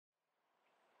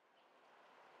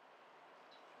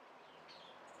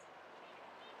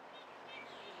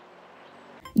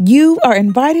You are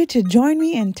invited to join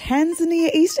me in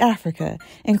Tanzania, East Africa,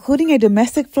 including a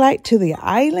domestic flight to the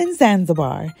island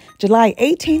Zanzibar, July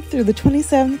 18th through the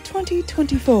 27th,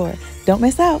 2024. Don't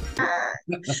miss out.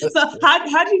 So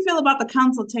how do you feel about the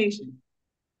consultation?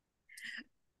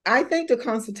 I think the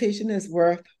consultation is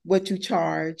worth what you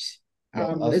charge.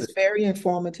 It's very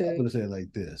informative. I'm going to say it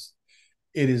like this.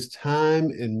 It is time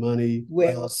and money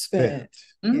well spent.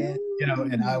 Yeah. You know,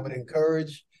 and I would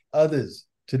encourage others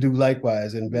to do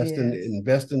likewise, invest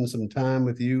in some time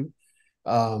with you,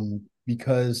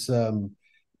 because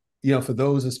you know, for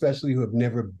those especially who have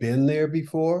never been there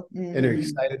before and are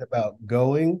excited about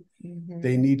going,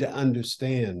 they need to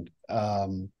understand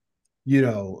you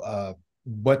know,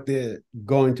 what they're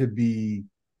going to be,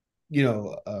 you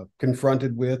know,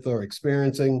 confronted with or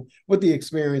experiencing, what the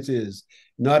experience is,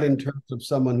 not in terms of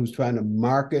someone who's trying to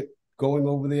market going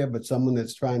over there, but someone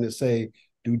that's trying to say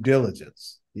due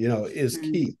diligence, you know, is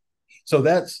key. So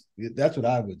that's what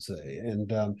I would say,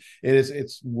 and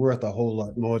it's worth a whole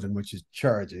lot more than what you're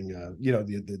charging. You know,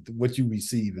 the what you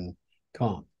receive in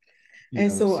comp.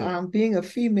 And so, being a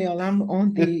female, I'm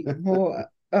on the more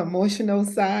emotional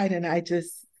side, and I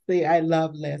just say I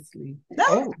love Leslie.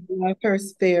 I love her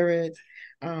spirit.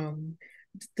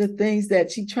 The things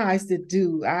that she tries to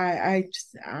do,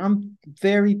 I'm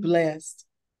very blessed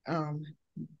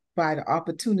by the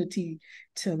opportunity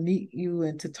to meet you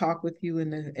and to talk with you,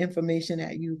 and the information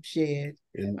that you've shared.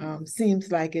 Seems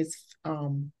like it's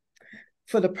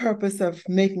for the purpose of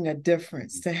making a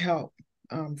difference to help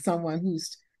someone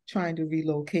who's trying to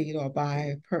relocate or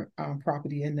buy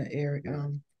property in the area,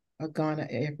 Ghana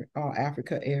or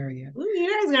Africa area. Ooh,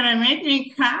 you guys gonna make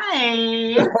me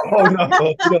cry. Oh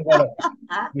no,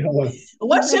 you don't want to.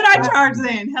 What should I charge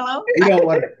then? Hello? You don't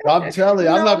want to. I'm telling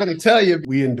you, I'm not going to tell you.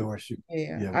 We endorse you.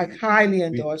 Yeah, I highly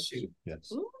endorse you.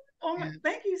 Yes. Ooh, oh my,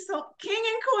 thank you so, king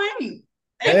and queen.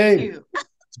 Thank you.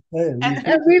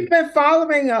 And we've been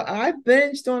following. I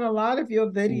binged on a lot of your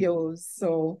videos,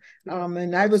 so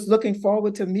and I was looking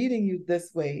forward to meeting you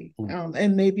this way,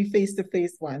 and maybe face to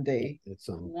face one day.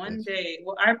 One day.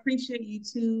 Well, I appreciate you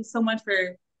two so much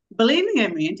for believing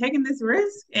in me and taking this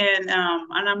risk, and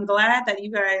I'm glad that you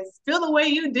guys feel the way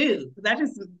you do. That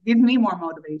just gives me more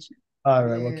motivation. All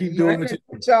right, well, keep doing it.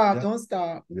 Good job. Don't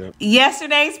stop.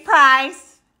 Yesterday's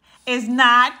price is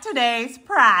not today's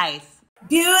price.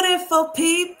 Beautiful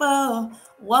people,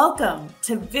 welcome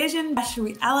to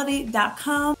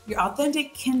vision-reality.com, your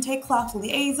authentic kente cloth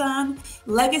liaison.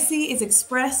 Legacy is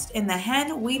expressed in the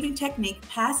hand weaving technique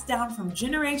passed down from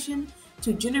generation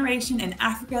to generation in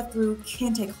Africa through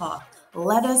kente cloth.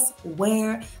 Let us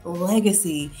wear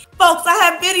legacy. Folks, I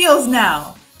have videos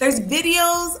now. There's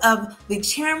videos of the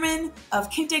chairman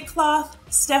of Kente Cloth,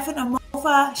 Stephen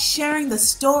Amofa, sharing the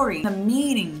story, the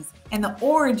meanings, and the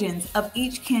origins of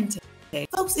each kente.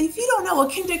 Folks, if you don't know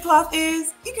what kente cloth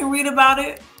is, you can read about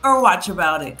it or watch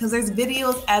about it because there's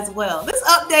videos as well. This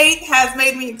update has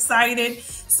made me excited.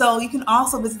 So you can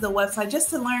also visit the website just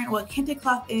to learn what kente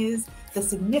cloth is, the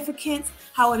significance,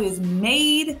 how it is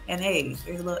made, and hey,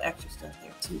 there's a little extra stuff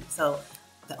there too. So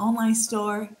the online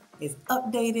store is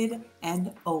updated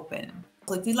and open.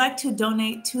 So if you'd like to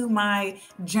donate to my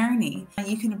journey,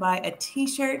 you can buy a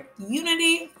t-shirt,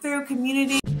 Unity Through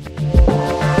Community.